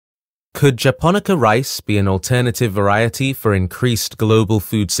Could Japonica rice be an alternative variety for increased global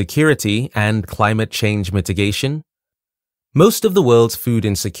food security and climate change mitigation? Most of the world's food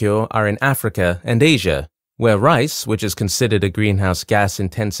insecure are in Africa and Asia, where rice, which is considered a greenhouse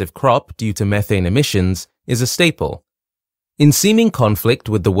gas-intensive crop due to methane emissions, is a staple. In seeming conflict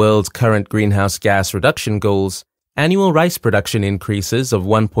with the world's current greenhouse gas reduction goals, annual rice production increases of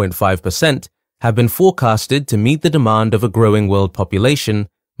 1.5% have been forecasted to meet the demand of a growing world population,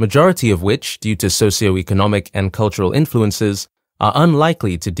 majority of which, due to socio-economic and cultural influences, are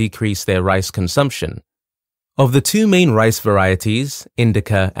unlikely to decrease their rice consumption. Of the two main rice varieties,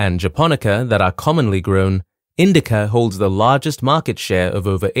 Indica and Japonica, that are commonly grown, Indica holds the largest market share of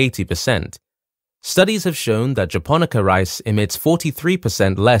over 80%. Studies have shown that Japonica rice emits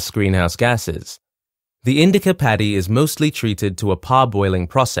 43% less greenhouse gases. The Indica paddy is mostly treated to a parboiling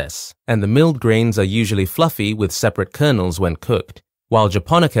process, and the milled grains are usually fluffy with separate kernels when cooked, while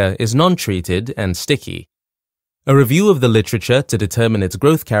Japonica is non-treated and sticky. A review of the literature to determine its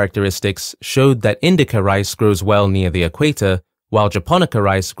growth characteristics showed that Indica rice grows well near the equator, while Japonica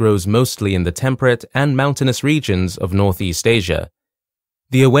rice grows mostly in the temperate and mountainous regions of Northeast Asia.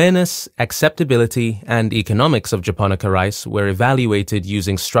 The awareness, acceptability, and economics of Japonica rice were evaluated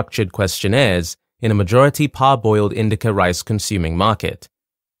using structured questionnaires in a majority parboiled Indica rice consuming market.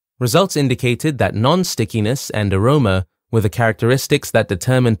 Results indicated that non-stickiness and aroma were the characteristics that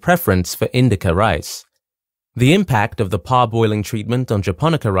determined preference for Indica rice. The impact of the parboiling treatment on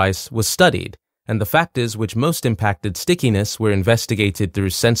Japonica rice was studied, and the factors which most impacted stickiness were investigated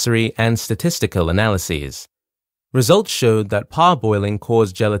through sensory and statistical analyses. Results showed that parboiling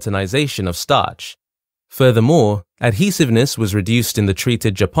caused gelatinization of starch. Furthermore, adhesiveness was reduced in the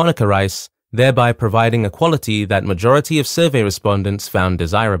treated Japonica rice, thereby providing a quality that majority of survey respondents found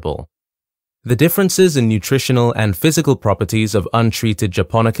desirable. The differences in nutritional and physical properties of untreated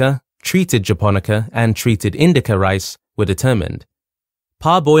Japonica, treated Japonica, and treated Indica rice were determined.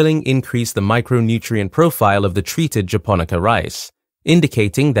 Parboiling increased the micronutrient profile of the treated Japonica rice,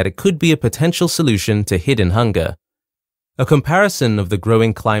 indicating that it could be a potential solution to hidden hunger. A comparison of the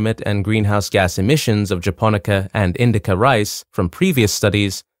growing climate and greenhouse gas emissions of Japonica and Indica rice from previous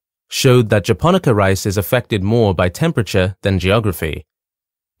studies showed that Japonica rice is affected more by temperature than geography.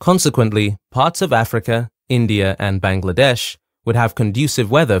 Consequently, parts of Africa, India, and Bangladesh would have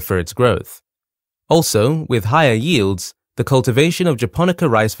conducive weather for its growth. Also, with higher yields, the cultivation of Japonica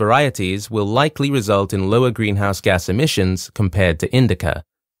rice varieties will likely result in lower greenhouse gas emissions compared to Indica.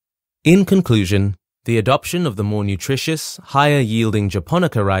 In conclusion, the adoption of the more nutritious, higher-yielding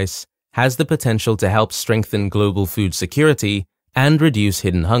Japonica rice has the potential to help strengthen global food security and reduce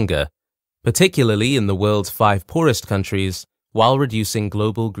hidden hunger, particularly in the world's 5 poorest countries, while reducing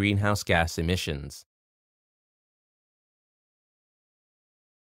global greenhouse gas emissions.